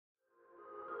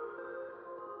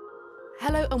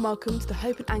Hello and welcome to the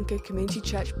Hope and Anchor Community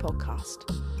Church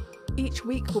podcast. Each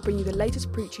week we'll bring you the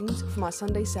latest preachings from our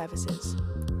Sunday services.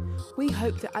 We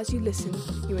hope that as you listen,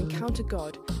 you encounter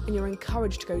God and you're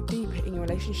encouraged to go deeper in your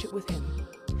relationship with Him.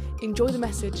 Enjoy the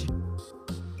message.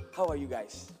 How are you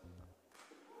guys?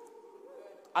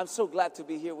 I'm so glad to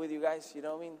be here with you guys, you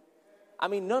know what I mean? I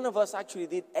mean, none of us actually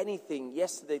did anything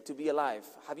yesterday to be alive.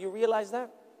 Have you realized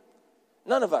that?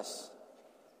 None of us.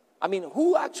 I mean,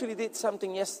 who actually did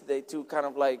something yesterday to kind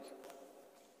of like,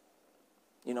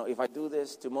 you know, if I do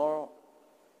this tomorrow,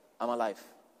 I'm alive.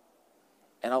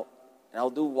 And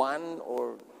I'll do one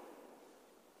or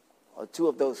two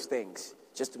of those things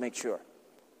just to make sure.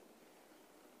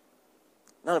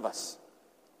 None of us.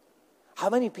 How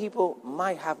many people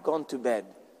might have gone to bed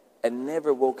and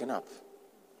never woken up?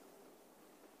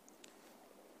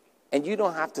 And you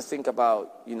don't have to think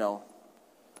about, you know,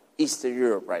 Eastern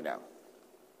Europe right now.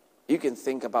 You can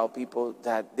think about people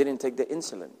that didn't take the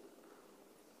insulin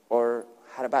or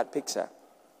had a bad pizza.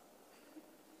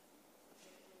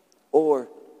 Or,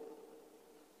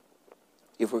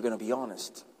 if we're going to be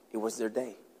honest, it was their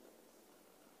day.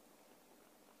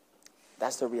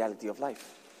 That's the reality of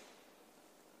life.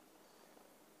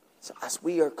 So as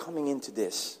we are coming into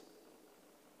this,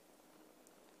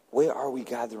 where are we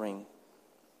gathering?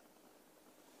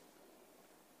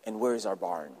 And where is our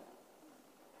barn?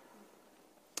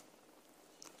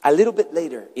 A little bit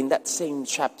later in that same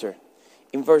chapter,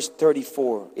 in verse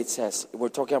 34, it says, we're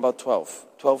talking about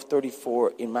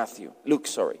 12:34 in Luke.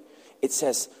 It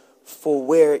says, for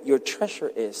where your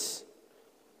treasure is,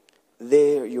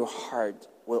 there your heart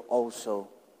will also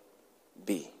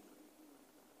be.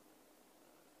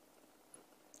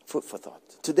 Food for thought.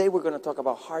 Today we're going to talk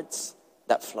about hearts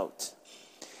that float.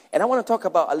 And I want to talk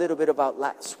a little bit about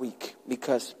last week,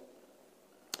 because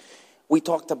we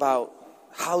talked about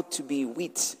how to be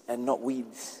wheat and not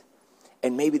weeds.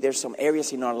 And maybe there's some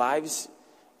areas in our lives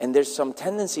and there's some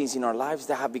tendencies in our lives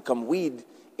that have become weed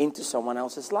into someone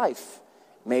else's life.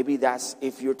 Maybe that's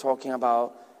if you're talking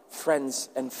about friends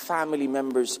and family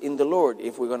members in the Lord,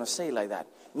 if we're going to say like that.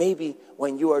 Maybe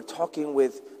when you are talking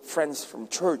with friends from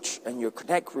church and your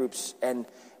connect groups and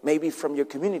maybe from your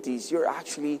communities, you're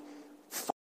actually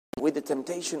with the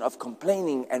temptation of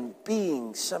complaining and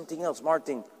being something else.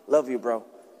 Martin, love you, bro.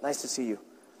 Nice to see you.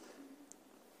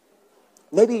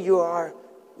 Maybe you are,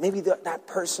 that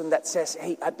person that says,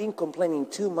 hey, I've been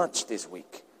complaining too much this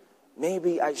week.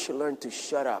 Maybe I should learn to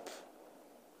shut up.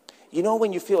 You know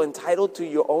when you feel entitled to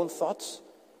your own thoughts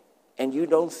and you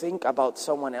don't think about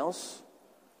someone else?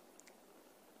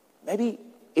 Maybe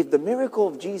if the miracle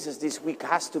of Jesus this week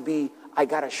has to be, I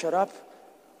gotta shut up,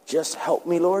 just help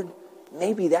me, Lord.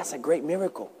 Maybe that's a great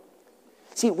miracle.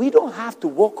 See, we don't have to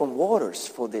walk on waters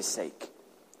for this sake.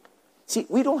 See,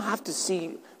 we don't have to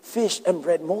see fish and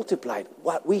bread multiplied.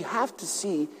 What we have to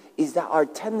see is that our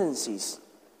tendencies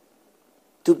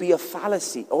to be a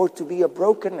fallacy or to be a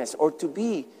brokenness or to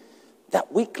be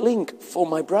that weak link for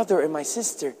my brother and my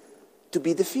sister to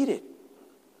be defeated.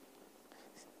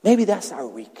 Maybe that's our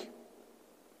week.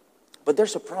 But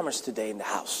there's a promise today in the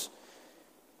house.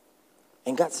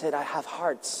 And God said, I have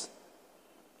hearts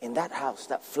in that house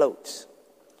that floats.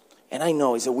 And I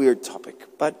know it's a weird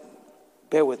topic, but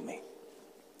bear with me.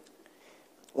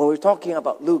 When we're talking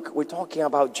about Luke, we're talking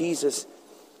about Jesus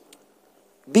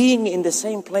being in the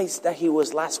same place that he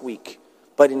was last week,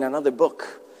 but in another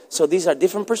book. So these are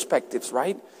different perspectives,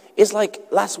 right? It's like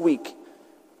last week,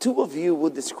 two of you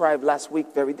would describe last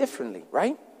week very differently,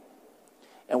 right?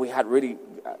 And we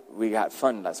had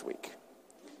fun last week.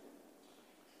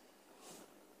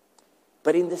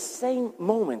 But in the same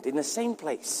moment, in the same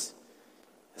place,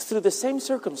 through the same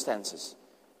circumstances,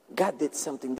 God did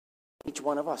something. Each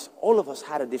one of us, all of us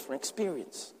had a different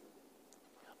experience.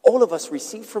 All of us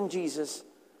received from Jesus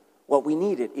what we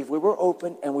needed. If we were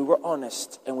open and we were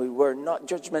honest and we were not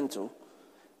judgmental,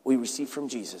 we received from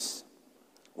Jesus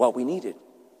what we needed.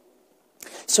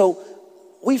 So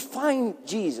we find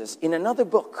Jesus in another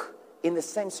book in the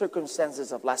same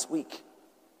circumstances of last week.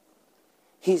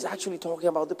 He's actually talking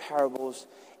about the parables,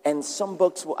 and some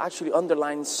books will actually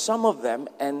underline some of them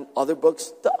and other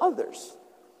books the others.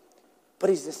 But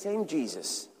it's the same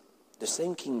Jesus, the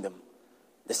same kingdom,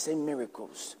 the same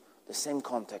miracles, the same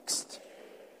context,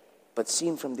 but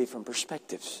seen from different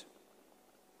perspectives.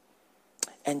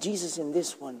 And Jesus in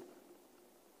this one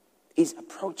is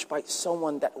approached by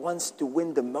someone that wants to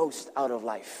win the most out of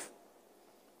life.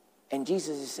 And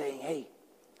Jesus is saying, hey,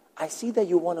 I see that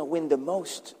you want to win the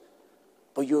most,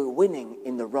 but you're winning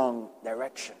in the wrong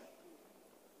direction.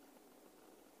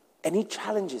 And he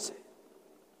challenges it.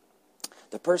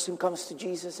 The person comes to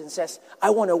Jesus and says, I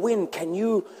want to win. Can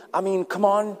you, come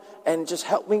on and just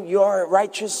help me. You're a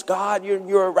righteous God.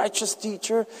 You're a righteous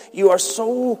teacher. You are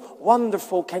so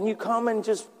wonderful. Can you come and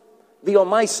just be on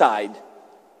my side?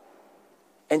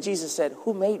 And Jesus said,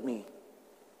 who made me?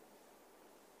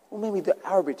 Who made me the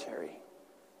arbitrary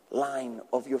line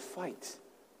of your fight?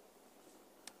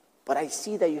 But I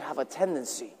see that you have a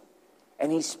tendency.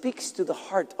 And he speaks to the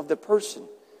heart of the person.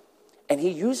 And he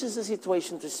uses the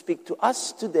situation to speak to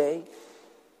us today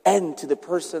and to the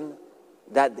person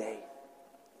that day.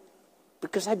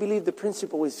 Because I believe the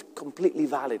principle is completely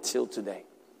valid still today.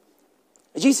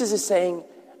 Jesus is saying,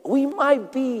 we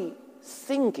might be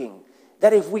thinking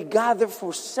that if we gather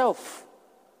for self,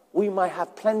 we might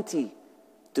have plenty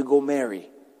to go marry.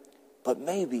 But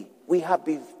maybe we have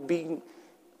been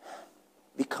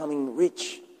becoming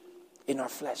rich in our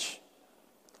flesh.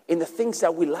 In the things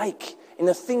that we like, in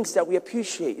the things that we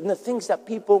appreciate, in the things that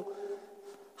people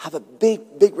have a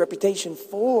big reputation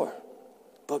for.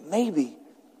 But maybe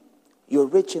you're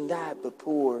rich in that, but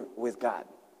poor with God.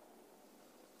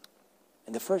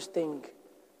 And the first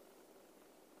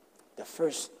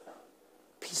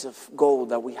piece of gold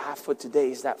that we have for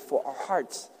today is that for our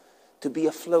hearts to be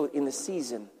afloat in the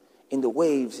season, in the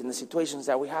waves, in the situations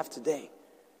that we have today,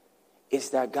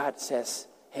 is that God says,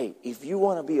 hey, if you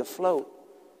want to be afloat,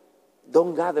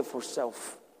 don't gather for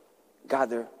self,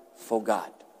 gather for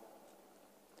God.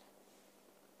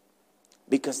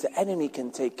 Because the enemy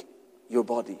can take your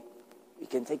body. He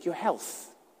can take your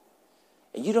health.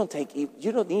 And you don't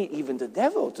need even the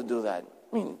devil to do that.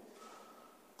 I mean,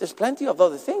 there's plenty of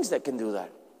other things that can do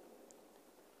that.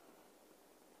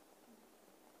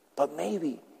 But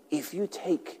maybe if you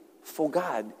take for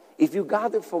God, if you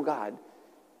gather for God,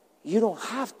 you don't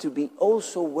have to be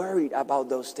also worried about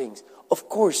those things. Of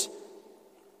course,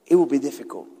 it will be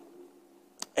difficult.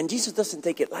 And Jesus doesn't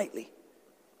take it lightly.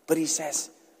 But he says,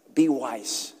 be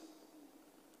wise.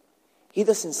 He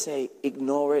doesn't say,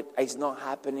 ignore it. It's not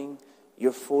happening.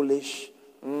 You're foolish.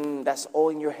 That's all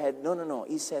in your head. No.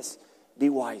 He says, be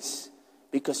wise.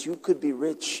 Because you could be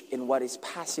rich in what is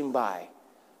passing by,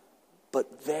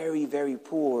 but very, very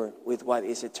poor with what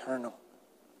is eternal.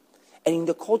 And in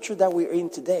the culture that we're in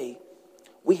today,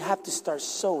 we have to start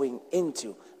sowing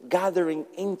into, gathering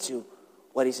into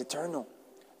what is eternal.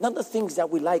 Not the things that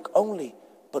we like only,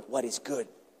 but what is good,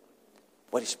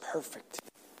 what is perfect,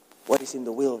 what is in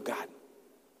the will of God.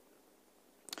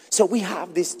 So we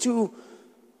have these two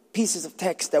pieces of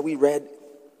text that we read,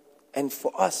 and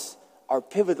for us, our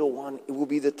pivotal one, it will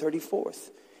be the 34th.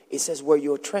 It says, where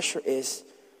your treasure is,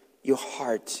 your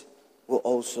heart will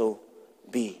also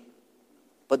be.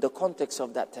 But the context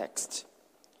of that text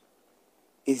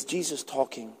is Jesus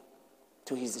talking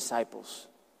to his disciples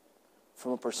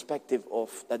from a perspective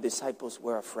of the disciples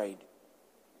were afraid.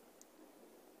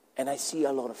 And I see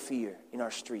a lot of fear in our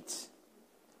streets.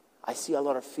 I see a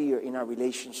lot of fear in our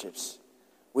relationships.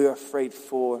 We are afraid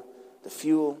for the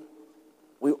fuel.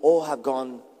 We all have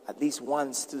gone at least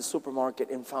once to the supermarket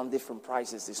and found different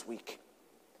prices this week.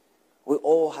 We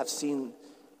all have seen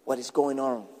what is going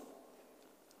on.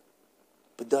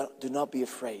 But do not be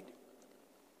afraid.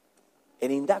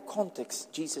 And in that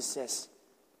context, Jesus says,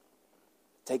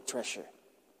 take treasure.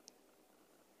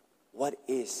 What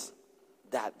is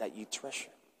that you treasure?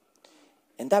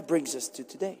 And that brings us to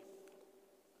today.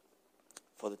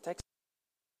 For the text,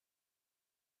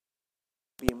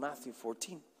 be in Matthew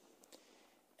 14.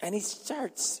 And it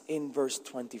starts in verse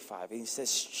 25. And it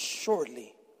says,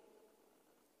 shortly.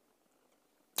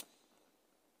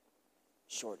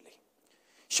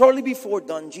 Shortly before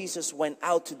dawn, Jesus went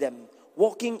out to them,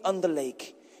 walking on the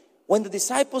lake. When the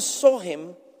disciples saw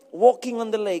him walking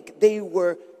on the lake, they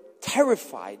were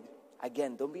terrified.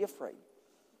 Again, don't be afraid.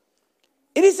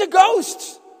 It is a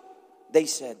ghost, they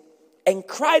said, and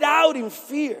cried out in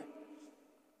fear.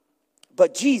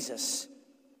 But Jesus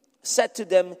said to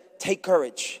them, take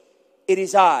courage. It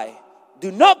is I.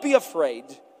 Do not be afraid.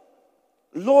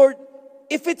 Lord,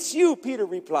 if it's you, Peter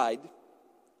replied,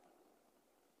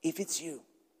 if it's you,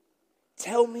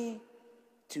 tell me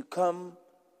to come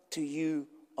to you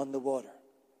on the water.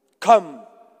 Come.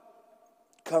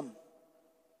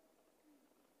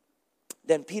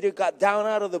 Then Peter got down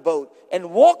out of the boat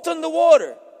and walked on the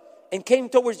water and came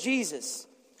towards Jesus.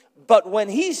 But when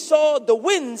he saw the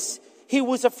winds, he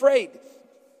was afraid.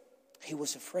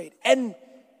 And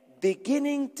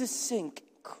beginning to sink,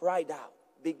 cried out.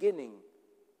 Beginning.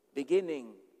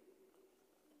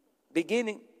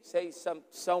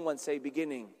 Someone say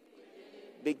beginning.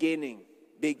 Beginning.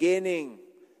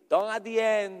 Don't at the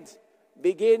end.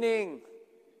 Beginning.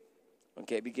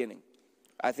 Okay, beginning.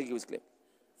 I think it was clear.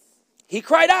 He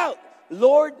cried out,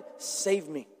 Lord, save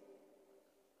me.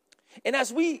 And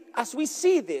as we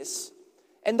see this,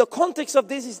 and the context of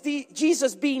this is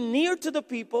Jesus being near to the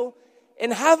people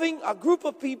and having a group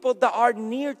of people that are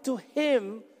near to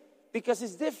him, because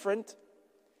it's different.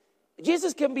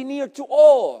 Jesus can be near to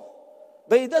all,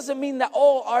 but it doesn't mean that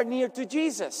all are near to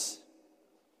Jesus.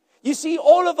 You see,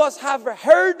 all of us have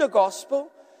heard the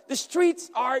gospel. The streets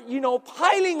are,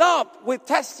 piling up with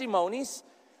testimonies,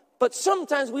 but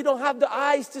sometimes we don't have the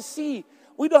eyes to see.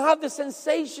 We don't have the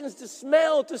sensations to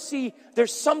smell, to see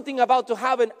there's something about to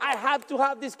happen. I have to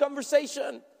have this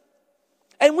conversation.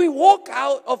 And we walk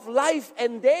out of life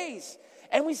and days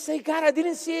and we say, God, I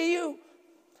didn't see you.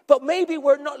 But maybe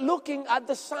we're not looking at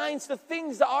the signs, the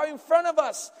things that are in front of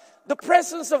us. The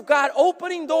presence of God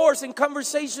opening doors in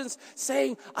conversations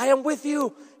saying, I am with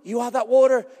you. You are that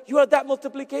water. You are that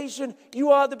multiplication.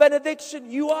 You are the benediction.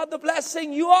 You are the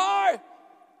blessing. You are.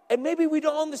 And maybe we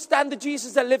don't understand the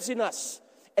Jesus that lives in us.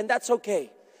 And that's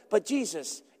okay. But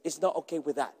Jesus is not okay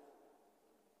with that.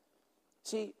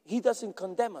 See, he doesn't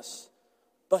condemn us.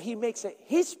 But he makes it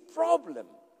his problem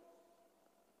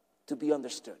to be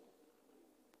understood.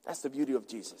 That's the beauty of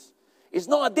Jesus. It's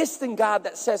not a distant God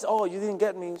that says, oh, you didn't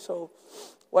get me, so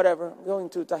whatever, I'm going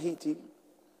to Tahiti.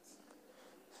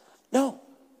 No.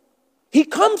 He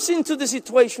comes into the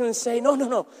situation and say,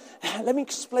 no. Let me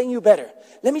explain you better.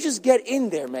 Let me just get in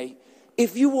there, mate.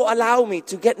 If you will allow me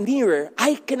to get nearer,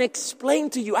 I can explain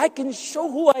to you. I can show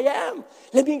who I am.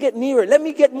 Let me get nearer. Let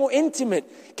me get more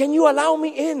intimate. Can you allow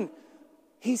me in?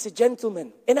 He's a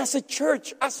gentleman. And as a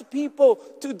church, as people,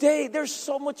 today, there's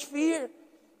so much fear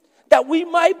that we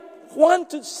might want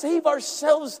to save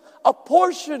ourselves a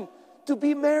portion to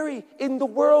be merry in the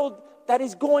world that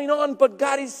is going on. But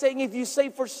God is saying, if you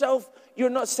save for self, you're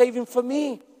not saving for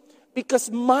me. Because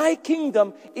my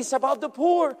kingdom is about the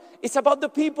poor. It's about the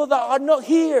people that are not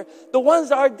here. The ones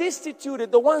that are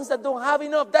destituted. The ones that don't have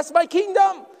enough. That's my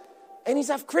kingdom. And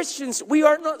as Christians, we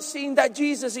are not seeing that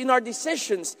Jesus in our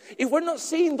decisions. If we're not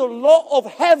seeing the law of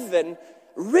heaven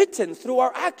written through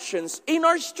our actions in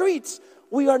our streets,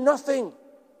 we are nothing.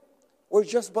 We're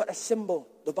just but a symbol,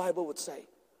 the Bible would say.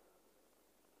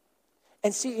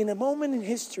 And see, in a moment in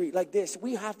history like this,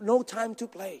 we have no time to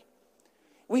play.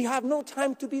 We have no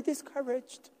time to be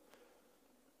discouraged.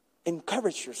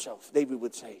 Encourage yourself, David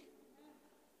would say.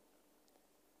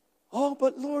 Oh,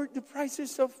 but Lord, the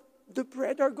prices of the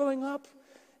bread are going up.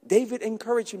 David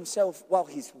encouraged himself while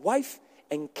his wife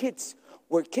and kids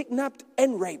were kidnapped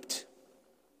and raped.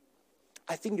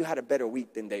 I think you had a better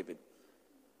week than David.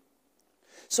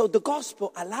 So the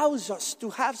gospel allows us to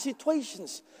have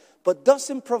situations, but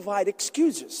doesn't provide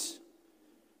excuses.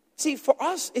 See, for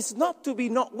us, it's not to be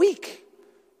not weak,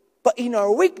 but in our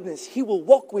weakness, he will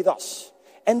walk with us.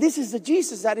 And this is the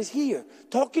Jesus that is here,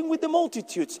 talking with the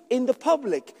multitudes, in the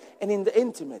public and in the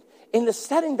intimate, in the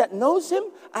setting that knows him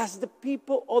as the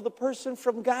people or the person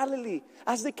from Galilee,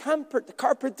 as the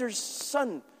carpenter's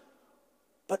son.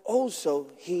 But also,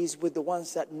 he's with the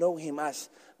ones that know him as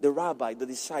the rabbi, the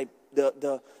disciple,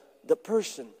 the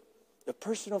person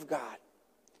of God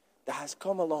that has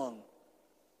come along.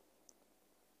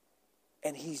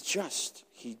 And he just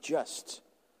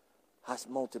has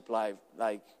multiplied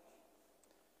like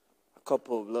a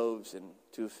couple of loaves and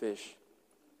 2 fish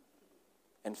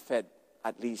and fed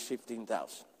at least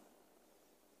 15,000.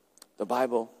 The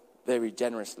Bible very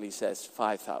generously says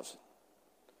 5,000.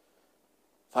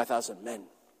 5,000 men.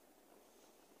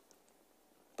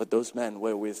 But those men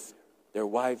were with their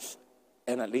wives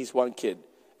and at least one kid.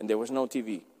 And there was no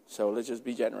TV. So let's just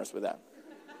be generous with that.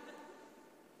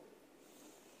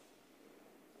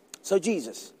 So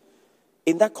Jesus,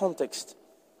 in that context,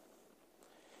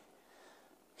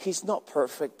 he's not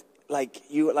perfect like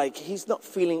you. Like he's not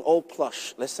feeling all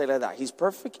plush. Let's say like that. He's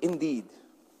perfect indeed.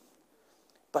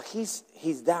 But he's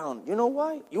down. You know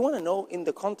why? You want to know in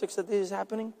the context that this is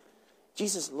happening?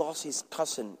 Jesus lost his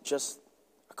cousin just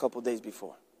a couple days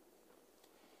before.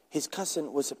 His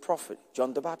cousin was a prophet,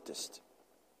 John the Baptist.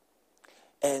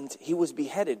 And he was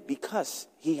beheaded because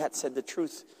he had said the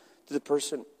truth to the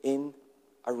person in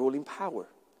a ruling power.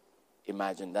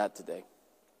 Imagine that today.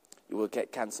 You will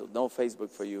get canceled. No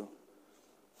Facebook for you.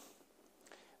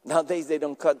 Nowadays they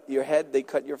don't cut your head, they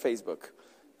cut your Facebook.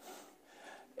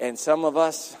 And some of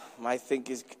us might think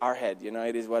it's our head.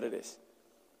 It is what it is.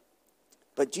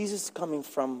 But Jesus coming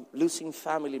from losing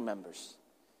family members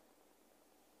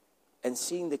and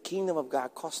seeing the kingdom of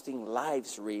God costing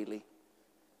lives really.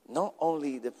 Not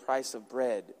only the price of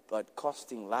bread, but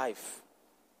costing life.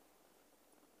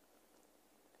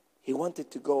 He wanted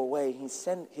to go away. He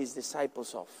sent his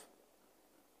disciples off.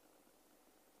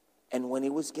 And when he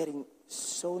was getting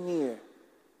so near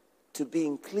to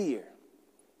being clear,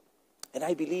 And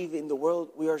I believe in the world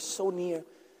we are so near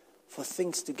for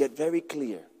things to get very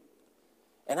clear.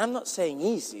 And I'm not saying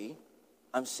easy,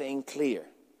 I'm saying clear.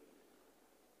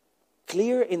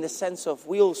 Clear in the sense of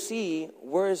we'll see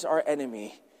where's our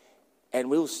enemy, and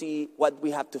we'll see what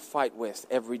we have to fight with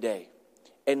every day.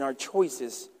 And our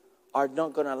choices are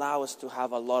not going to allow us to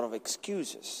have a lot of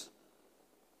excuses.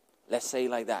 Let's say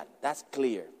it like that. That's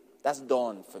clear. That's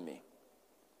dawn for me.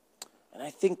 And I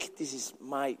think this is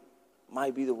might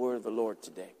be the word of the Lord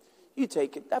today. You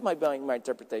take it. That might be my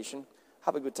interpretation.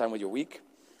 Have a good time with your week.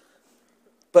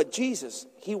 But Jesus,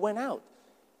 he went out.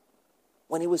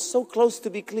 When he was so close to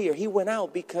be clear, he went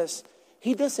out because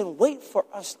he doesn't wait for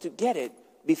us to get it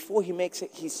before he makes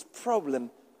it his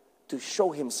problem to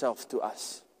show himself to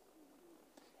us.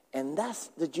 And that's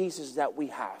the Jesus that we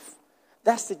have.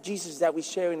 That's the Jesus that we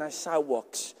share in our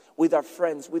sidewalks, with our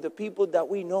friends, with the people that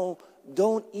we know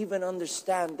don't even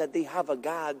understand that they have a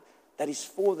God that is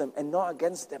for them and not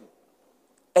against them.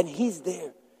 And he's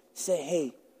there. Say,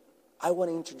 hey, I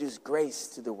want to introduce grace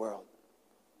to the world.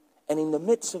 And in the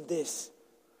midst of this,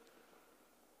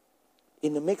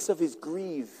 in the midst of his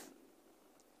grief,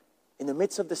 in the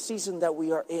midst of the season that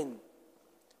we are in,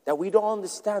 that we don't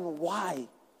understand why,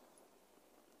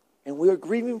 and we are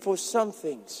grieving for some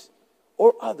things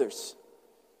or others,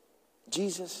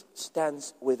 Jesus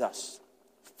stands with us.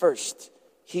 First,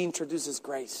 he introduces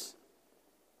grace.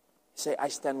 Say, I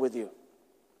stand with you.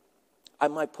 I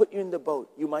might put you in the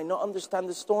boat. You might not understand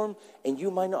the storm, and you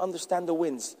might not understand the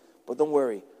winds, but don't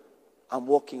worry. I'm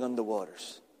walking on the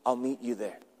waters. I'll meet you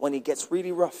there. When it gets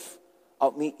really rough,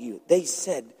 I'll meet you. They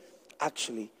said,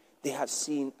 actually, they have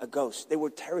seen a ghost. They were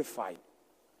terrified.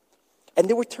 And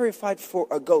they were terrified for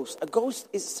a ghost. A ghost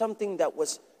is something that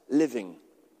was living.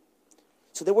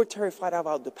 So they were terrified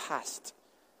about the past.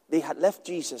 They had left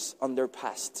Jesus on their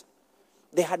past.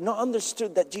 They had not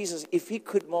understood that Jesus, if he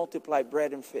could multiply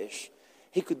bread and fish,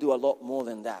 he could do a lot more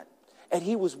than that. And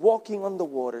he was walking on the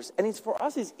waters. And for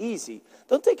us, it's easy.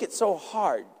 Don't take it so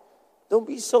hard. Don't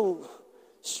be so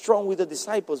strong with the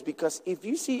disciples, because if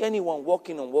you see anyone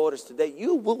walking on waters today,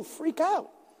 you will freak out.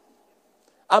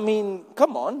 I mean,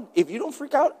 come on. If you don't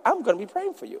freak out, I'm going to be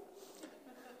praying for you.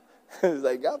 It's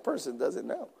like that person doesn't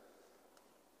know.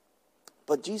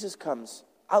 But Jesus comes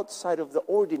outside of the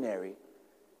ordinary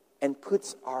and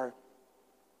puts our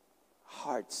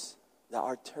hearts that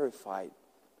are terrified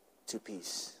to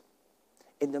peace.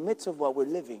 In the midst of what we're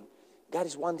living, God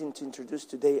is wanting to introduce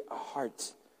today a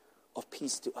heart of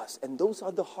peace to us. And those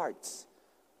are the hearts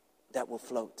that will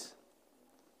float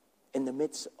in the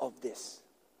midst of this.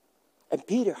 And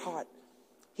Peter's heart,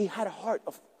 he had a heart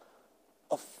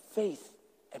of faith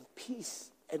and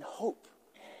peace and hope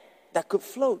that could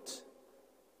float.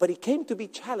 But he came to be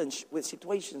challenged with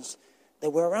situations that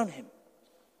were around him.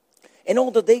 And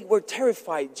although they were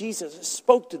terrified, Jesus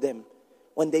spoke to them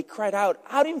when they cried out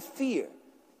in fear.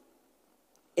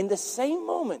 In the same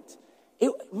moment,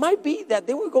 it might be that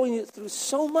they were going through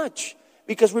so much.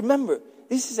 Because remember,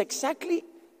 this is exactly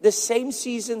the same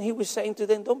season he was saying to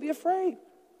them, don't be afraid.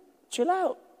 Chill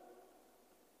out.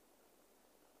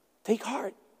 Take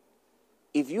heart.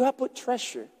 If you have put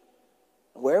treasure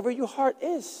wherever your heart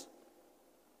is,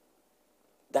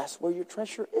 that's where your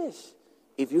treasure is.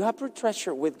 If you have put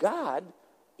treasure with God,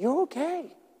 you're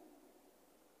okay.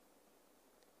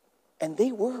 And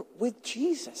they were with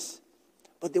Jesus,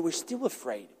 but they were still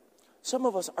afraid. Some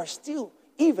of us are still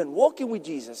even walking with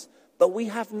Jesus, but we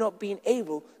have not been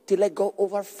able to let go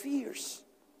of our fears.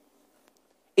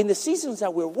 In the seasons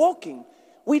that we're walking,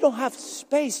 we don't have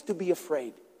space to be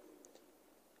afraid.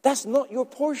 That's not your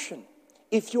portion.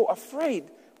 If you're afraid,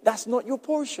 that's not your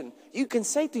portion. You can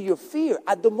say to your fear,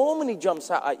 at the moment it jumps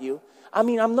out at you,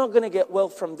 I'm not going to get well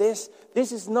from this.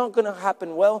 This is not going to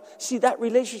happen well. See, that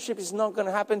relationship is not going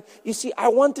to happen. You see, I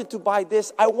wanted to buy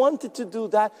this. I wanted to do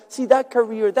that. See, that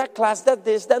career, that class, that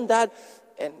this, then that.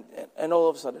 And all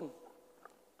of a sudden,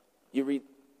 you read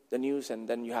the news and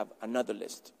then you have another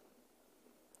list.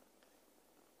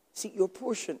 See, your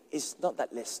portion is not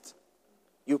that list.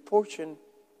 Your portion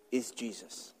is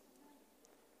Jesus.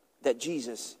 That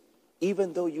Jesus,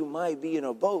 even though you might be in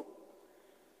a boat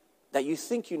that you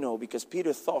think you know, because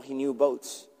Peter thought he knew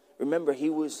boats. Remember, he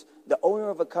was the owner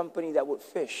of a company that would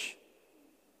fish.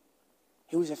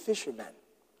 He was a fisherman.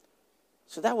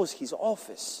 So that was his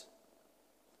office.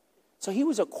 So he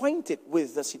was acquainted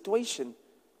with the situation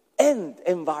and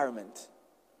environment.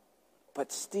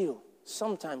 But still,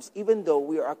 sometimes, even though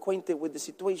we are acquainted with the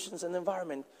situations and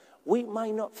environment, we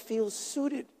might not feel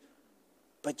suited.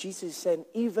 But Jesus said,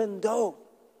 even though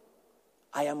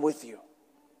I am with you,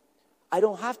 I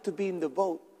don't have to be in the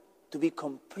boat to be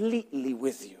completely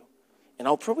with you. And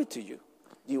I'll prove it to you.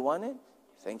 Do you want it?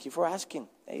 Thank you for asking.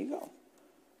 There you go.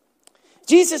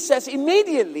 Jesus says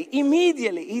immediately,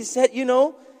 he said,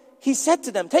 he said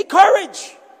to them, take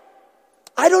courage.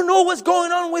 I don't know what's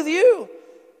going on with you,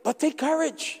 but take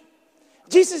courage.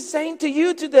 Jesus is saying to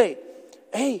you today,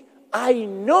 hey, I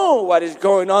know what is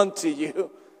going on to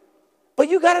you, but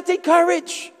you got to take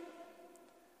courage.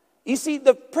 You see,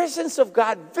 the presence of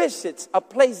God visits a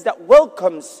place that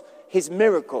welcomes His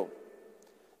miracle.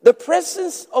 The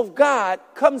presence of God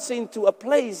comes into a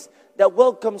place that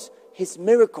welcomes His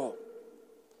miracle.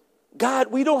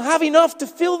 God, we don't have enough to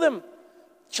fill them.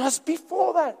 Just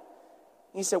before that,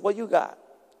 He said, what you got?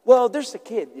 Well, there's a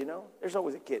kid, There's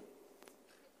always a kid.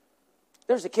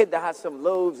 There's a kid that has some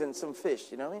loaves and some fish,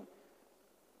 you know what I mean?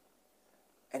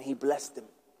 And He blessed them.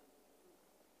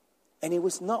 And it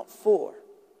was not for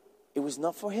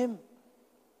him.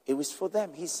 It was for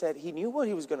them. He said He knew what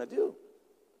He was going to do.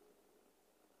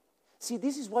 See,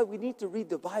 this is why we need to read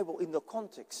the Bible in the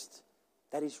context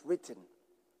that is written.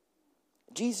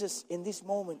 Jesus, in this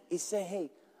moment, is saying, hey,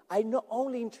 I'm not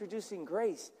only introducing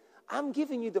grace, I'm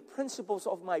giving you the principles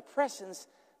of my presence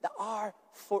that are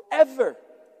forever.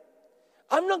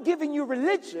 I'm not giving you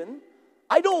religion.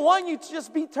 I don't want you to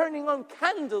just be turning on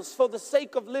candles for the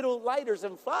sake of little lighters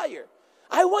and fire.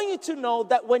 I want you to know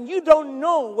that when you don't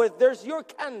know where there's your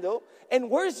candle and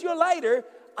where's your lighter,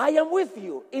 I am with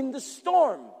you in the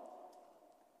storm.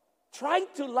 Try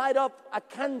to light up a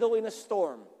candle in a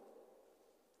storm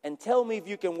and tell me if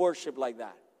you can worship like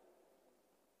that.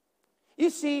 You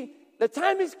see, the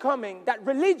time is coming that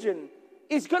religion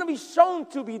is going to be shown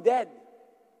to be dead.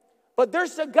 But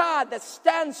there's a God that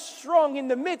stands strong in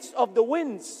the midst of the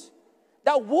winds,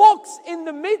 that walks in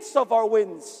the midst of our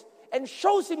winds and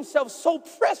shows Himself so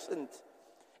present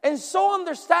and so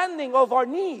understanding of our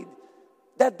need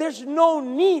that there's no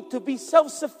need to be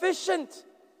self-sufficient,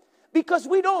 because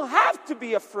we don't have to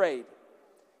be afraid.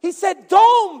 He said,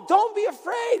 don't be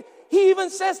afraid. He even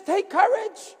says, take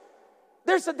courage.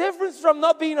 There's a difference from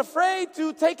not being afraid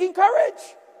to taking courage.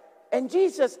 And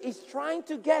Jesus is trying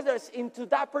to get us into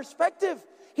that perspective.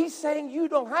 He's saying you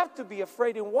don't have to be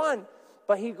afraid in one,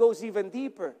 but He goes even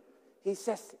deeper. He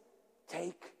says,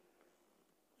 take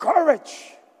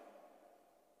courage.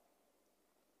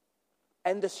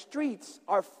 And the streets,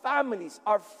 our families,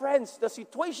 our friends, the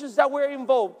situations that we're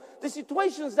involved, the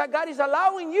situations that God is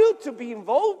allowing you to be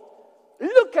involved,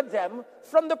 look at them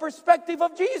from the perspective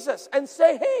of Jesus and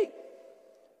say, hey,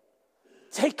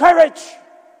 take courage.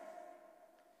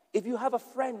 If you have a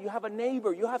friend, you have a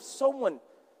neighbor, you have someone,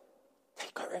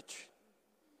 take courage.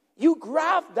 You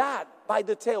grab that by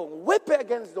the tail, whip it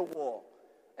against the wall,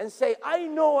 and say, I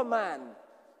know a man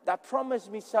that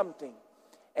promised me something,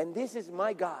 and this is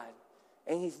my God,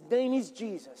 and His name is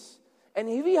Jesus. And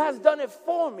if He has done it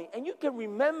for me, and you can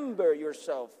remember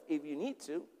yourself if you need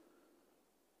to,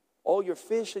 all your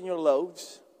fish and your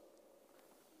loaves,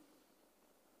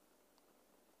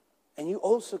 and you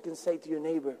also can say to your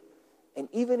neighbor, and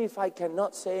even if I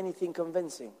cannot say anything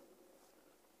convincing,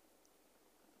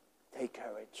 take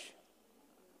courage.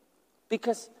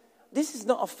 Because this is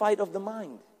not a fight of the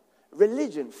mind.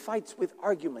 Religion fights with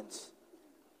arguments.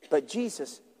 But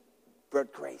Jesus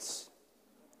brought grace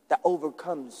that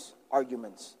overcomes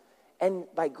arguments. And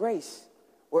by grace,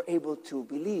 we're able to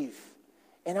believe.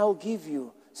 And I'll give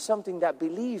you something that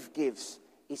belief gives,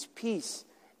 is peace.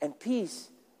 And peace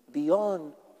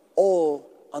beyond all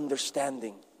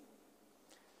understanding.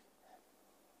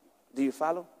 Do you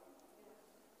follow?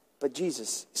 But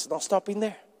Jesus is not stopping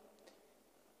there.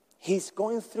 He's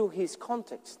going through His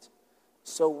context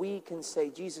so we can say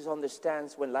Jesus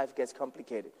understands when life gets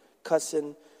complicated.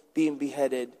 Cousin being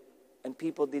beheaded and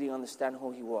people didn't understand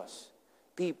who He was.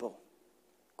 People,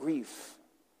 grief,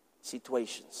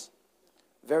 situations.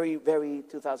 Very, very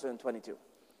 2022.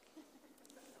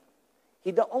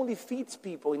 He not only feeds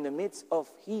people in the midst of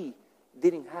He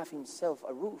didn't have Himself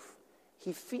a roof.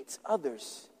 He feeds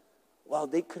others while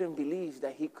they couldn't believe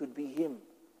that He could be Him.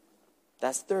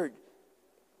 That's third.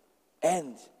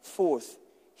 And fourth,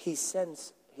 He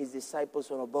sends His disciples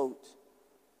on a boat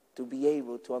to be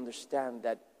able to understand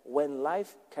that when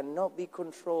life cannot be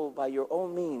controlled by your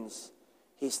own means,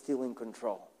 He's still in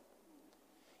control.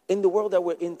 In the world that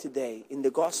we're in today, in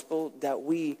the gospel that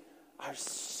we are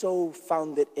so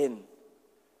founded in,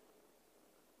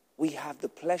 we have the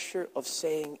pleasure of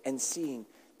saying and seeing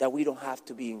that we don't have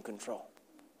to be in control.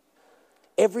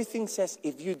 Everything says,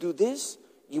 if you do this,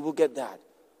 you will get that.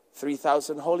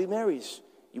 3,000 Holy Marys,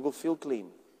 you will feel clean.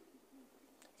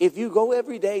 If you go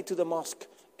every day to the mosque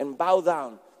and bow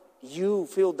down, you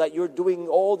feel that you're doing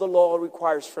all the law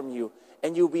requires from you,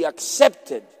 and you'll be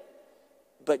accepted.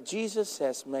 But Jesus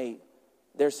says, mate,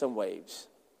 there's some waves.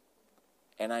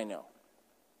 And I know.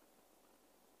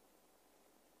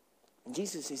 And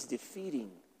Jesus is defeating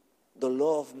the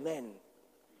law of men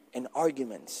and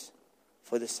arguments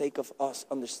for the sake of us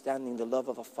understanding the love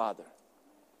of a Father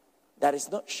that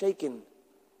is not shaken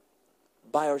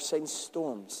by our same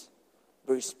storms,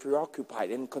 but is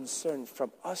preoccupied and concerned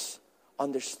from us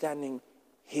understanding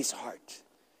his heart.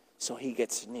 So he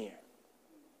gets near.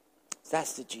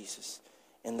 That's the Jesus.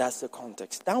 And that's the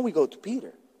context. Now we go to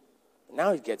Peter.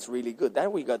 Now it gets really good.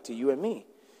 Then we got to you and me.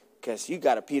 Because you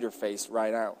got a Peter face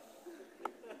right now.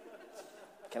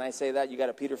 Can I say that? You got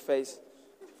a Peter face?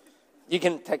 You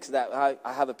can text that.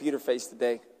 I have a Peter face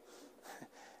today.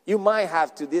 You might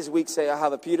have to this week say, I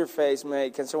have a Peter face,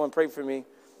 mate. Can someone pray for me?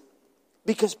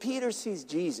 Because Peter sees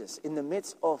Jesus in the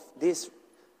midst of this,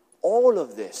 all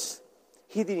of this.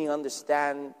 He didn't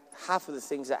understand half of the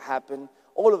things that happened.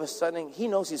 All of a sudden, he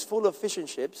knows he's full of fish and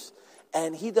chips,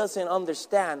 and he doesn't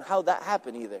understand how that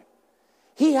happened either.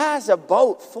 He has a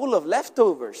boat full of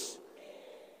leftovers,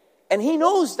 and he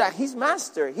knows that his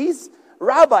master, his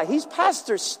rabbi, his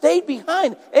pastor stayed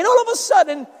behind, and all of a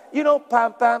sudden,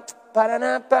 pam, pam,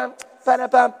 pa-da-na, pam,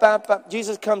 pa-da-pam, pam, pam.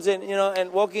 Jesus comes in,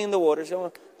 and walking in the water,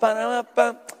 so, pa-da-na,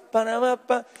 pam, pa-da-na,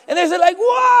 pam. And they're like,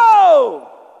 whoa!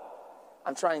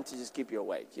 I'm trying to just keep you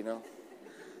awake,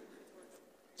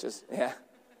 Just, yeah.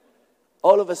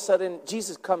 All of a sudden,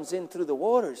 Jesus comes in through the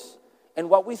waters. And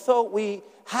what we thought we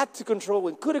had to control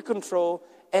and couldn't control,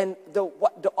 and the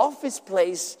office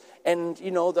place and,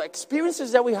 the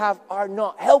experiences that we have are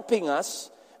not helping us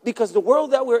because the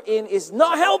world that we're in is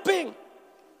not helping.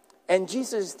 And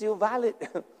Jesus is still valid.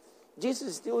 Jesus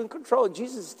is still in control.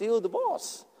 Jesus is still the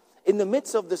boss in the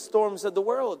midst of the storms of the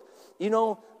world.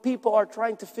 People are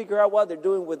trying to figure out what they're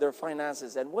doing with their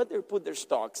finances and what they put their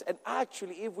stocks. And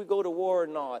actually, if we go to war or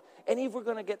not. And if we're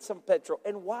going to get some petrol.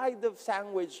 And why the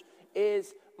sandwich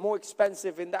is more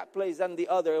expensive in that place than the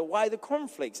other. And why the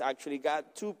cornflakes actually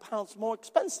got 2 pounds more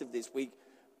expensive this week.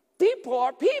 People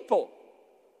are people.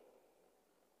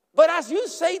 But as you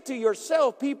say to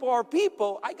yourself, people are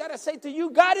people, I got to say to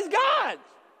you, God is God.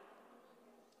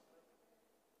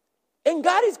 And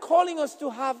God is calling us to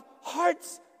have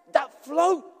hearts that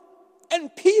float. And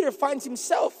Peter finds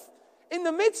himself in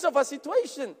the midst of a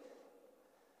situation.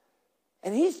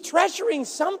 And he's treasuring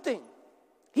something.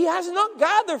 He has not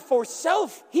gathered for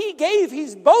self. He gave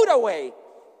his boat away.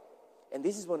 And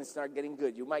this is when it starts getting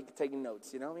good. You might be taking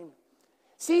notes, you know what I mean?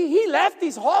 See, he left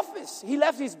his office. He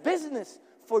left his business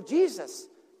for Jesus.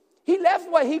 He left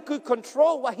what he could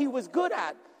control, what he was good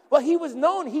at. What he was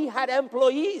known. He had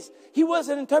employees. He was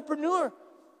an entrepreneur.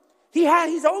 He had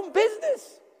his own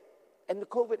business. And the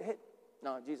COVID hit.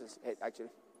 No, Jesus hit, actually.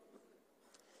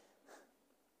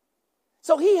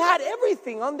 So he had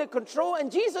everything under control,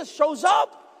 and Jesus shows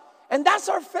up. And that's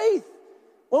our faith.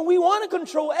 When we want to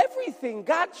control everything,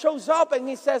 God shows up and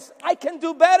he says, I can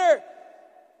do better.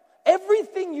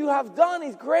 Everything you have done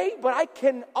is great, but I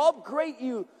can upgrade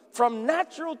you from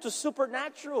natural to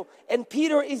supernatural. And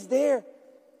Peter is there.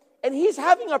 And he's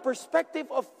having a perspective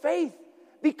of faith.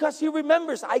 Because he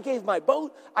remembers, I gave my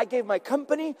boat, I gave my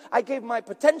company, I gave my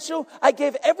potential, I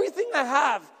gave everything I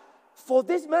have for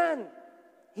this man.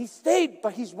 He stayed,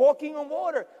 but he's walking on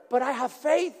water. But I have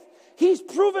faith. He's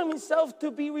proven himself to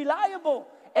be reliable.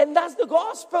 And that's the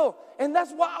gospel. And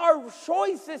that's what our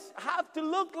choices have to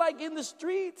look like in the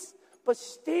streets. But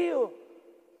still,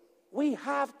 we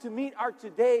have to meet our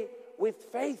today with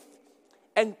faith.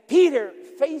 And Peter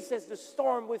faces the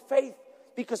storm with faith.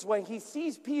 Because when he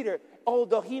sees Peter,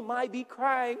 although he might be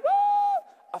crying,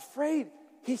 afraid,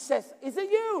 he says, is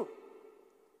it you?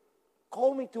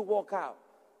 Call me to walk out.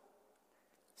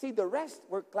 See, the rest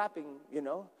were clapping,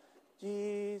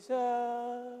 Jesus,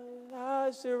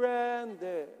 I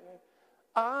surrender.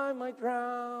 I might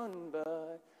drown,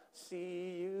 but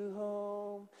see you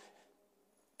home.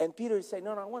 And Peter said,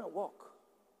 no, I want to walk.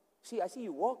 See, I see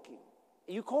you walking.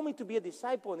 You call me to be a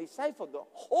disciple. And disciple, the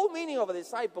whole meaning of a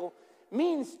disciple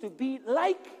means to be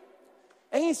like.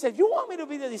 And he said, you want me to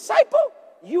be the disciple?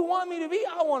 You want me to be?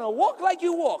 I want to walk like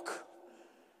you walk.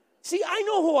 See, I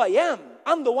know who I am.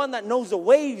 I'm the one that knows the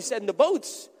waves and the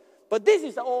boats. But this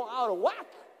is all out of whack.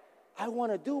 I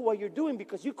want to do what you're doing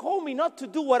because you called me not to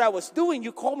do what I was doing.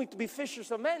 You called me to be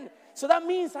fishers of men. So that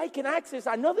means I can access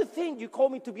another thing. You call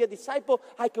me to be a disciple.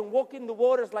 I can walk in the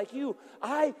waters like you.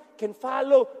 I can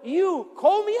follow you.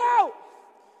 Call me out.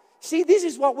 See, this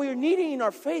is what we're needing in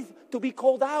our faith, to be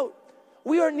called out.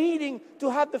 We are needing to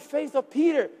have the faith of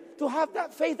Peter, to have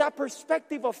that faith, that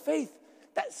perspective of faith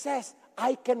that says,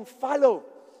 I can follow.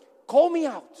 Call me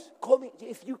out. Call me.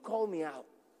 If you call me out,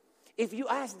 if you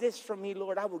ask this from me,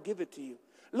 Lord, I will give it to you.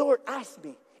 Lord, ask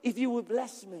me if you will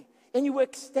bless me. and you will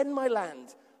extend my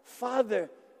land. Father,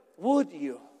 would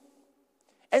you?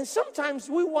 And sometimes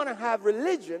we want to have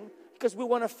religion because we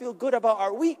want to feel good about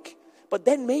our week. But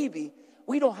then maybe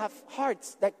we don't have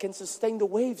hearts that can sustain the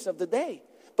waves of the day.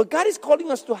 But God is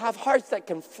calling us to have hearts that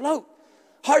can float.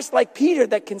 Hearts like Peter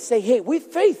that can say, hey, with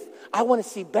faith, I want to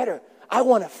see better. I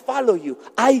want to follow you.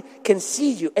 I can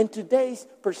see you. And today's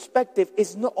perspective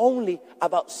is not only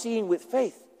about seeing with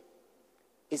faith.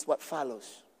 It's what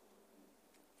follows.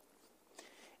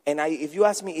 And if you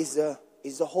ask me, is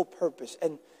the whole purpose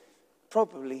and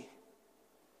probably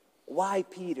why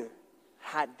Peter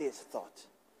had this thought.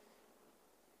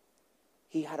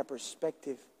 He had a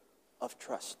perspective of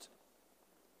trust.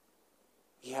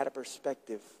 He had a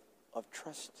perspective of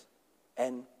trust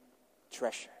and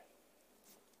treasure.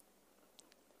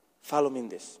 Follow me in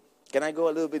this. Can I go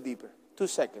a little bit deeper? 2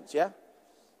 seconds, yeah?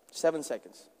 7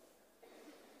 seconds.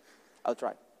 I'll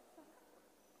try.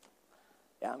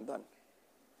 Yeah, I'm done.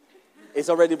 It's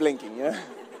already blinking, yeah?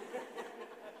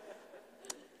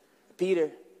 Peter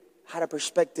had a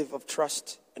perspective of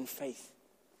trust and faith.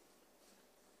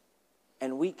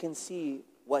 And we can see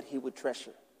what he would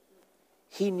treasure.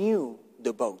 He knew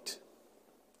the boat.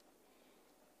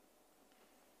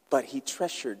 But he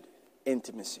treasured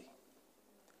intimacy.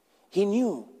 He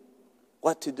knew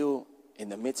what to do in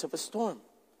the midst of a storm.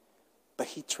 But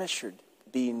he treasured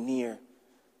being near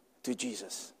to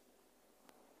Jesus.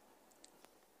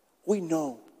 We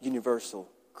know universal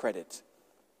credit.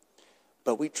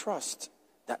 But we trust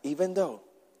that even though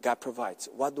God provides,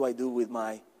 what do I do with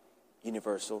my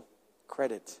universal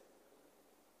credit?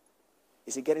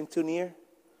 Is it getting too near?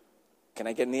 Can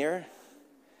I get nearer?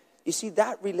 You see,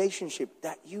 that relationship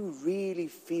that you really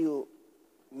feel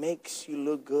makes you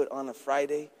look good on a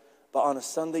Friday, but on a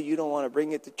Sunday you don't want to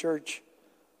bring it to church.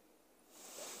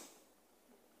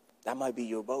 That might be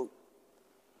your boat.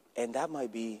 And that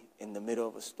might be in the middle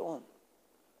of a storm.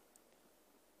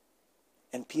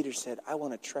 And Peter said, I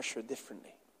want to treasure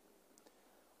differently.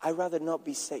 I'd rather not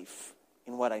be safe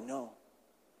in what I know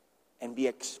and be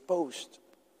exposed,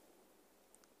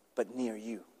 but near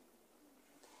you.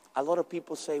 A lot of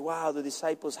people say, wow, the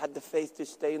disciples had the faith to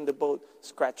stay in the boat.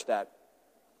 Scratch that.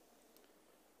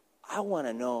 I want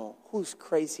to know who's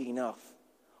crazy enough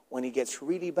when it gets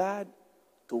really bad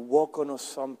to walk on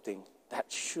something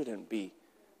that shouldn't be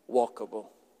walkable.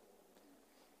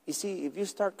 You see, if you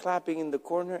start clapping in the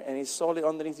corner and it's solid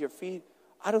underneath your feet,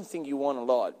 I don't think you won a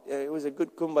lot. It was a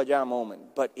good kumbaya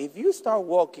moment. But if you start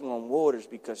walking on waters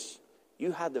because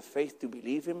you had the faith to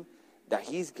believe him, that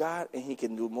he's God and he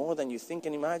can do more than you think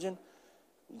and imagine,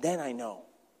 then I know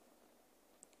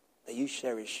that you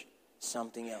cherish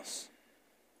something else.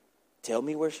 Tell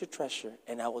me where's your treasure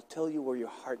and I will tell you where your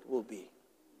heart will be.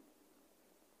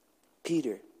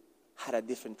 Peter had a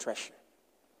different treasure.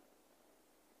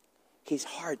 His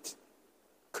heart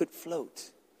could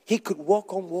float. He could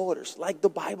walk on waters like the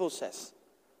Bible says.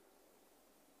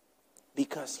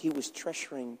 Because he was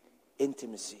treasuring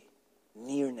intimacy,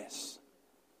 nearness.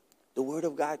 The word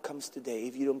of God comes today,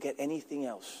 if you don't get anything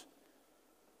else,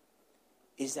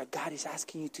 is that God is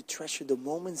asking you to treasure the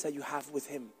moments that you have with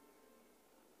him.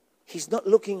 He's not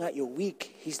looking at your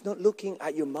week. He's not looking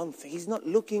at your month. He's not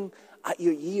looking at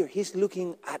your year. He's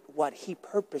looking at what he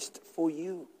purposed for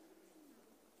you.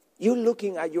 You're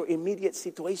looking at your immediate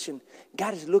situation.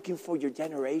 God is looking for your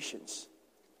generations.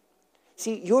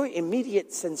 See, your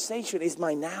immediate sensation is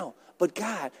my now. But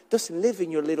God doesn't live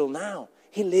in your little now.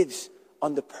 He lives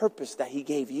on the purpose that he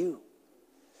gave you.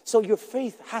 So your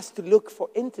faith has to look for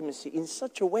intimacy in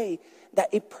such a way that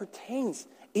it pertains,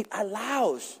 it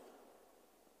allows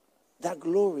that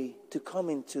glory to come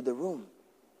into the room,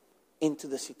 into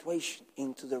the situation,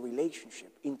 into the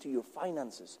relationship, into your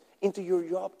finances, into your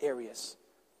job areas.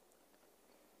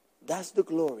 That's the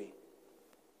glory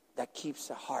that keeps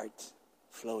a heart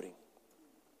floating.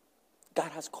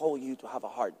 God has called you to have a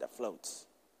heart that floats.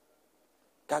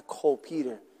 God called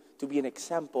Peter to be an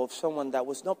example of someone that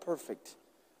was not perfect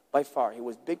by far. He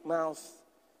was big mouth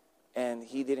and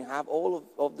he didn't have all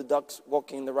of the ducks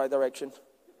walking in the right direction.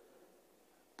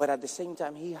 But at the same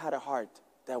time, he had a heart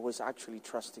that was actually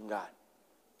trusting God.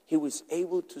 He was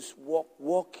able to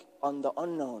walk on the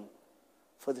unknown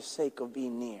for the sake of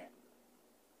being near.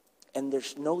 And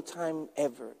there's no time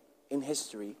ever in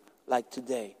history like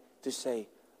today to say,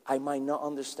 I might not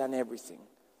understand everything.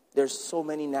 There's so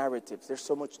many narratives. There's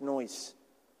so much noise.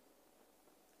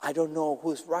 I don't know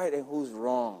who's right and who's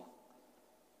wrong.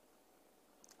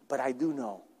 But I do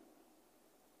know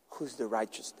who's the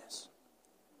righteousness.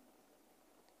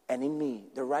 And in me,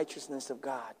 the righteousness of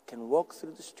God can walk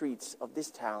through the streets of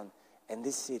this town and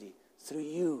this city through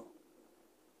you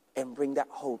and bring that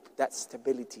hope, that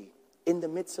stability in the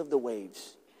midst of the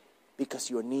waves because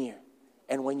you're near.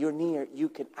 And when you're near, you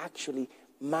can actually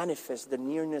manifest the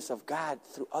nearness of God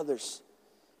through others.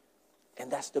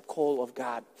 And that's the call of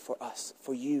God for us,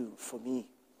 for you, for me.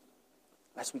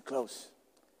 As we close,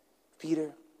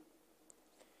 Peter,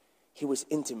 he was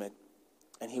intimate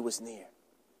and he was near.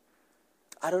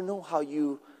 I don't know how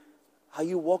you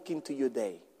walk into your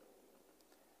day,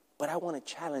 but I want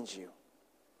to challenge you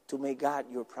to make God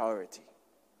your priority.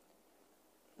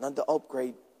 Not the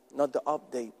upgrade, not the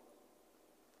update,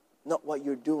 not what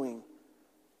you're doing,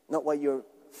 not what your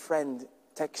friend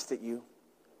texted you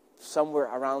somewhere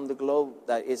around the globe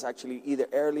that is actually either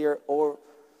earlier or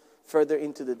further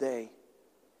into the day.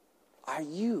 Are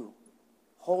you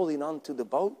holding on to the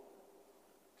boat,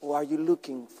 or are you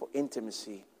looking for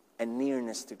intimacy and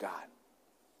nearness to God?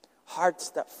 Hearts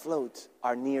that float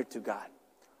are near to God.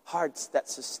 Hearts that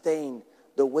sustain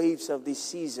the waves of this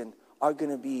season are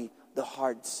going to be the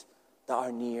hearts that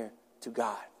are near to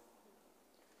God.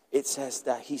 It says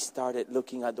that he started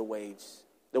looking at the winds.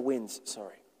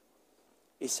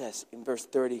 It says in verse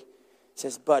 30, it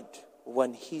says, but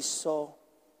when he saw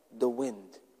the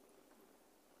wind,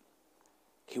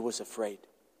 he was afraid.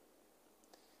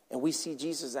 And we see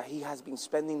Jesus that he has been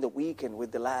spending the weekend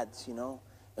with the lads,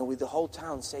 and with the whole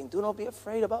town saying, do not be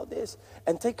afraid about this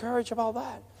and take courage about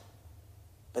that.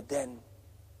 But then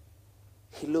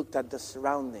he looked at the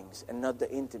surroundings and not the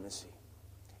intimacy.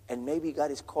 And maybe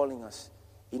God is calling us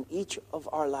in each of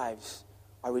our lives,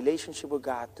 our relationship with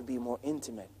God, to be more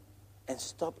intimate and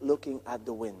stop looking at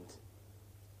the wind.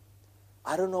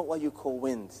 I don't know what you call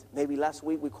wind. Maybe last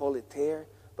week we called it tear,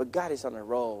 but God is on a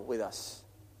roll with us.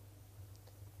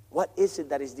 What is it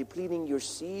that is depleting your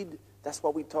seed? That's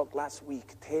what we talked last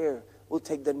week. Tear will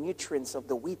take the nutrients of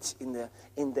the wheat in the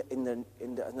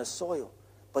soil.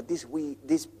 But this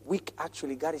week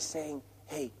actually God is saying,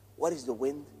 hey, what is the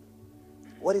wind?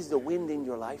 What is the wind in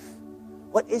your life?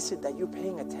 What is it that you're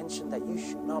paying attention that you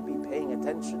should not be paying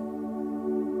attention?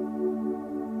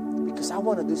 Because I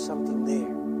want to do something there.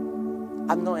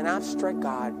 I'm not an abstract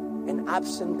God, an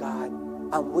absent God.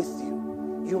 I'm with you.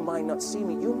 You might not see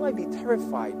me. You might be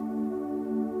terrified.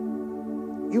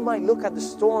 You might look at the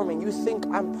storm and you think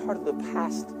I'm part of the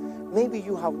past. Maybe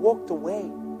you have walked away.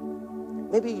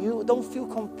 Maybe you don't feel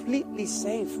completely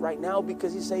safe right now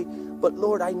because you say, but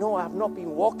Lord, I know I have not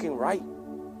been walking right.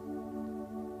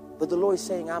 But the Lord is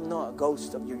saying, I'm not a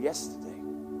ghost of your yesterday.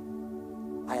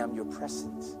 I am your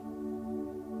present.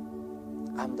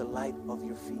 I'm the light of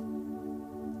your feet.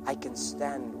 I can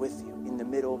stand with you in the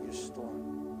middle of your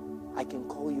storm. I can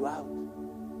call you out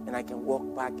and I can walk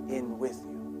back in with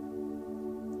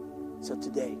you. So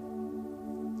today,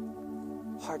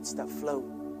 hearts that float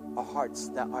are hearts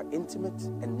that are intimate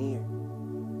and near.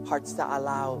 Hearts that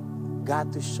allow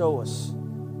God to show us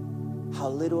how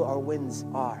little our wins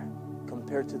are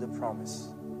compared to the promise.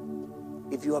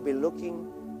 If you have been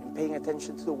looking and paying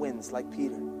attention to the winds like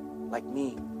Peter, like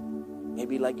me,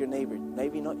 maybe like your neighbor,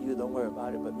 maybe not you, don't worry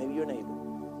about it, but maybe your neighbor,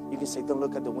 you can say, don't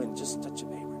look at the wind. Just touch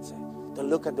your neighbor and say, don't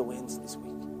look at the winds this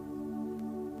week.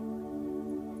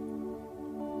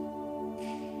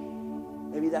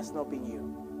 Maybe that's not been you.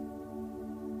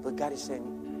 But God is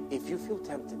saying, if you feel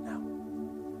tempted now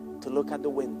to look at the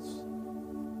winds,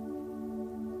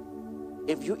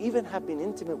 if you even have been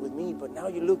intimate with me, but now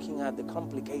you're looking at the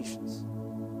complications,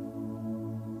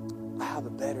 I have a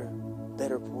better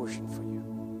portion for you.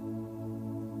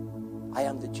 I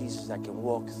am the Jesus that can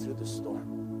walk through the storm.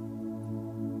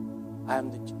 I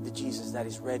am the Jesus that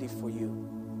is ready for you.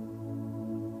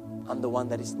 I'm the one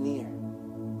that is near.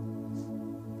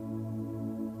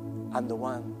 I'm the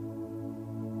one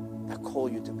that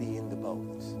called you to be in the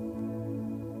boat.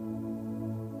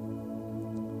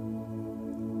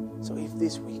 So if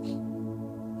this week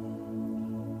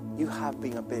you have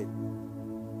been a bit,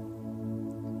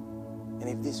 and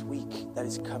if this week that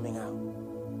is coming out,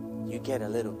 you get a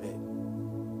little bit,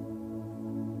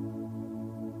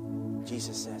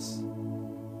 Jesus says,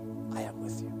 I am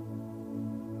with you.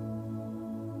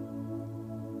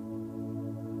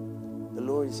 The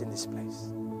Lord is in this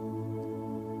place.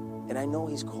 And I know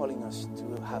He's calling us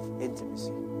to have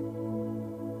intimacy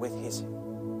with His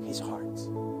heart,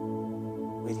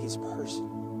 with His person.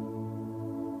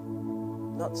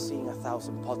 Not seeing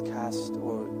 1,000 podcasts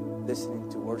or listening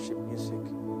to worship music.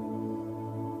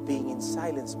 Being in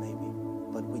silence maybe,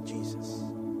 but with Jesus.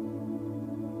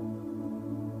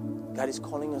 God is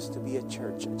calling us to be a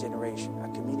church, a generation, a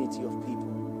community of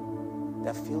people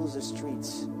that fills the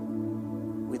streets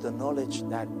with the knowledge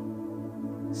that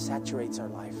saturates our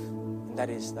life. And that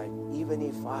is like, even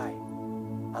if I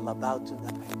am about to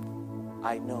die,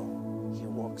 I know He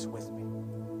walks with me.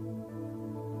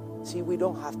 See, we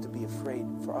don't have to be afraid.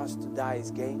 For us to die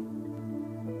is gain.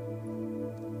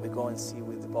 We go and see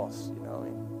with the boss, and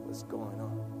what's going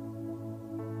on.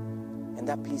 And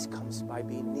that peace comes by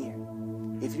being near.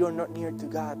 If you're not near to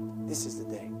God, this is the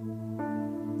day.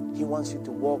 He wants you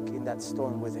to walk in that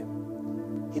storm with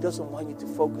Him. He doesn't want you to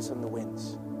focus on the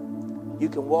winds. You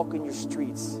can walk in your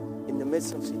streets in the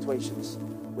midst of situations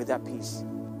with that peace,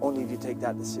 only if you take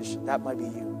that decision. That might be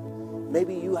you.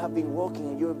 Maybe you have been walking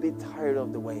and you're a bit tired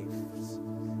of the waves.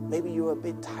 Maybe you're a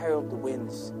bit tired of the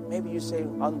winds. Maybe you say,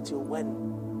 until when?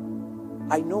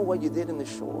 I know what you did in the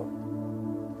shore.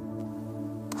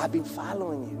 I've been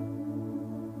following you.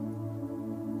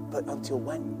 But until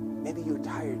when? Maybe you're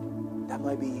tired. That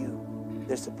might be you.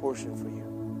 There's a portion for you.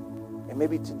 And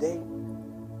maybe today,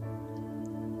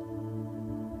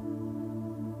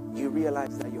 you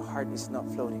realize that your heart is not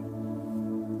floating.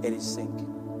 It is sinking.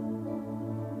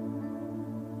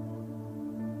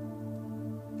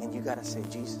 And you got to say,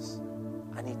 Jesus,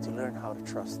 I need to learn how to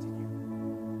trust in you.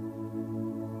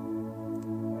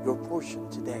 Your portion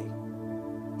today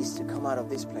is to come out of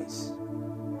this place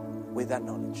with that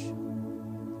knowledge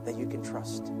that you can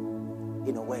trust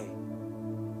in a way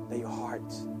that your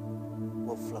heart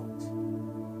will float,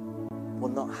 will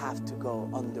not have to go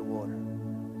underwater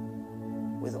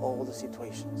with all the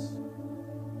situations.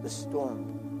 The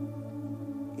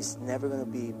storm is never going to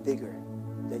be bigger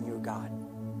than your God.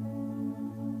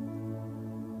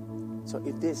 So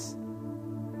if this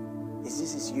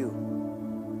is you,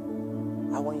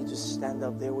 I want you to stand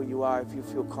up there where you are if you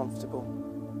feel comfortable.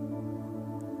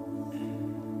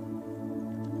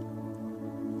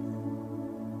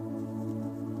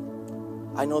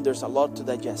 I know there's a lot to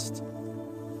digest,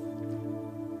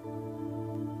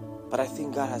 but I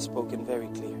think God has spoken very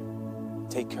clear.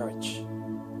 Take courage.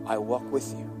 I walk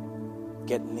with you.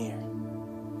 Get near.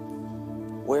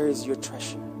 Where is your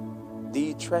treasure? Do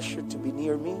you treasure to be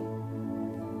near me?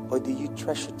 Or do you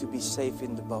treasure to be safe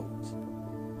in the boat?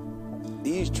 Do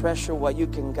you treasure what you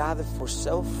can gather for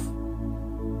self?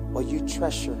 Or you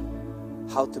treasure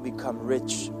how to become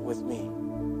rich with me?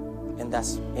 And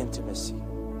that's intimacy.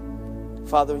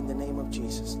 Father, in the name of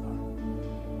Jesus, Lord.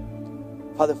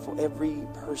 Father, for every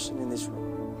person in this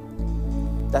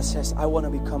room that says, I want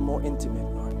to become more intimate,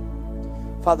 Lord.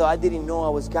 Father, I didn't know I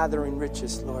was gathering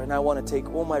riches, Lord, and I want to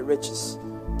take all my riches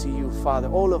to you, Father.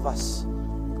 All of us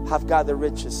have gathered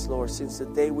riches, Lord, since the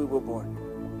day we were born.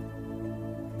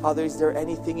 Father, is there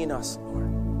anything in us,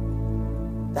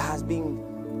 Lord, that has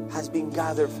been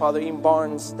gathered, Father, in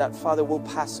barns that, Father, will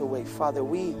pass away? Father,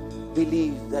 we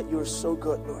believe that you're so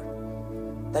good, Lord,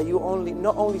 that you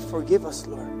not only forgive us,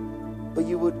 Lord, but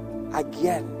you would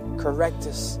again correct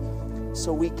us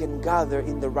so we can gather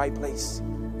in the right place.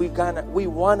 We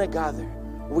want to gather.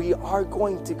 We are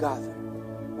going to gather.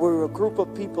 We're a group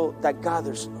of people that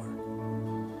gathers,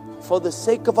 Lord, for the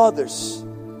sake of others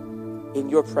in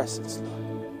your presence, Lord.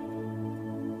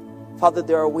 Father,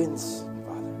 there are winds,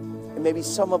 Father. And maybe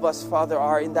some of us, Father,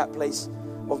 are in that place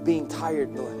of being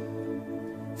tired,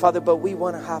 Lord. Father, but we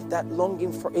want to have that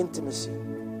longing for intimacy.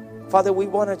 Father, we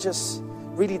want to just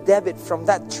really debit from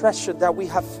that treasure that we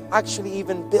have actually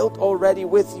even built already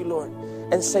with you, Lord,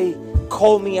 and say,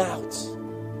 call me out.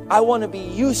 I want to be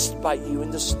used by you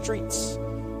in the streets,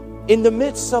 in the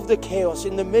midst of the chaos,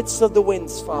 in the midst of the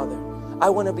winds, Father. I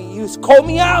want to be used. Call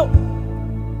me out.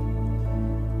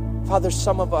 Father,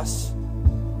 some of us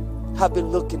have been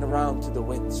looking around to the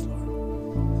winds,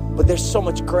 Lord, but there's so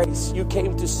much grace. You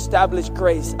came to establish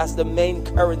grace as the main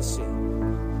currency.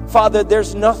 Father,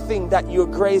 there's nothing that your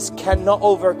grace cannot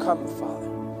overcome, Father.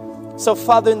 So,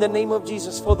 Father, in the name of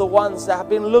Jesus, for the ones that have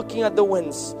been looking at the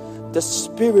winds, the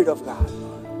Spirit of God,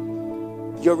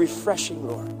 Lord, your refreshing,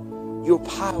 Lord, your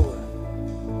power,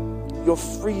 your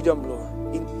freedom,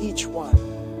 Lord, in each one.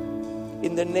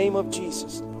 In the name of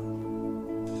Jesus, Lord.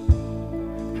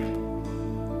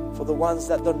 For the ones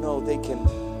that don't know, they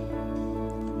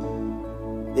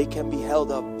can be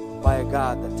held up by a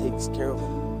God that takes care of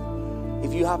them.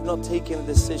 If you have not taken a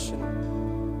decision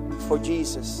for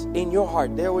Jesus in your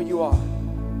heart, there where you are,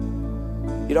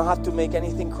 you don't have to make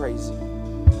anything crazy.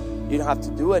 You don't have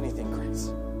to do anything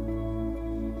crazy.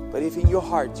 But if in your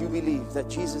heart you believe that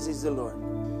Jesus is the Lord,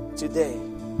 today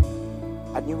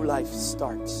a new life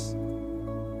starts.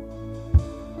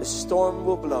 The storm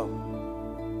will blow.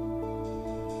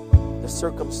 The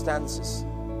circumstances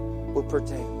will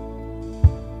pertain.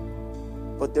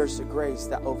 But there's a grace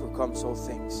that overcomes all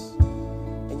things.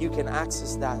 And you can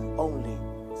access that only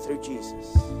through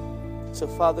Jesus. So,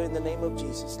 Father, in the name of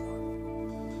Jesus,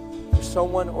 Lord, for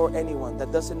someone or anyone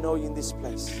that doesn't know you in this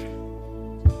place,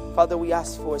 Father, we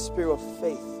ask for a spirit of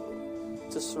faith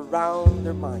to surround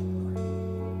their mind,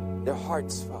 Lord. their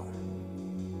hearts, Father.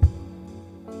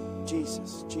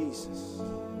 Jesus, Jesus,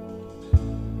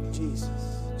 Jesus,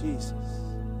 Jesus.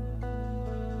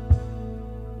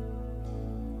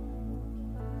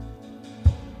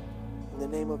 In the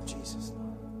name of Jesus,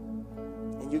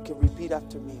 Lord. And you can repeat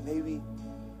after me. Maybe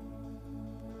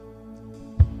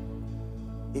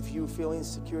if you feel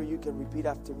insecure, you can repeat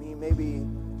after me.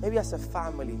 Maybe as a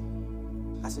family,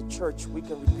 as a church, we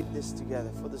can repeat this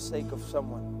together for the sake of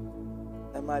someone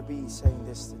that might be saying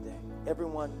this today.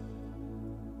 Everyone,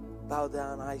 bow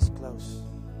down, eyes closed.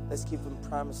 Let's give them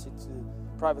privacy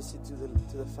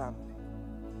to the family.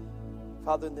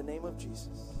 Father, in the name of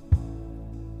Jesus,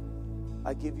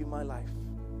 I give you my life.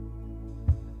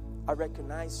 I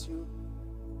recognize you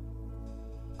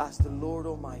as the Lord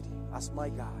Almighty, as my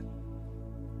God.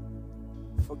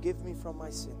 Forgive me from my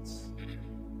sins.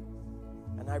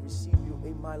 And I receive you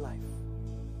in my life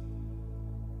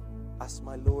as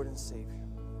my Lord and Savior.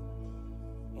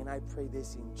 And I pray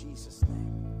this in Jesus'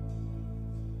 name.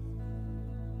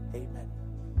 Amen.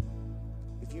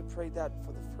 If you prayed that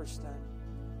for the first time,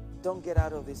 don't get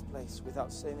out of this place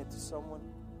without saying it to someone,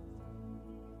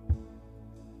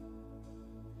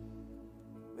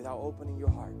 without opening your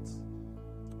heart.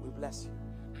 We bless you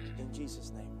in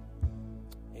Jesus' name.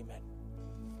 Amen.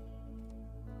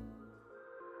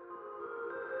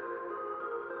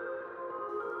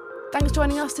 Thanks for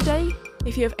joining us today.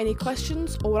 If you have any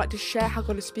questions or would like to share how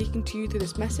God is speaking to you through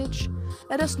this message,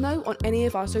 let us know on any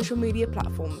of our social media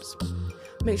platforms.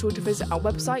 Make sure to visit our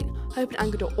website,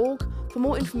 hopeandanchor.org, for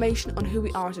more information on who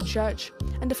we are as a church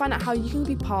and to find out how you can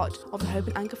be part of the Hope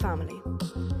and Anchor family.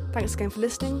 Thanks again for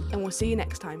listening, and we'll see you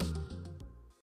next time.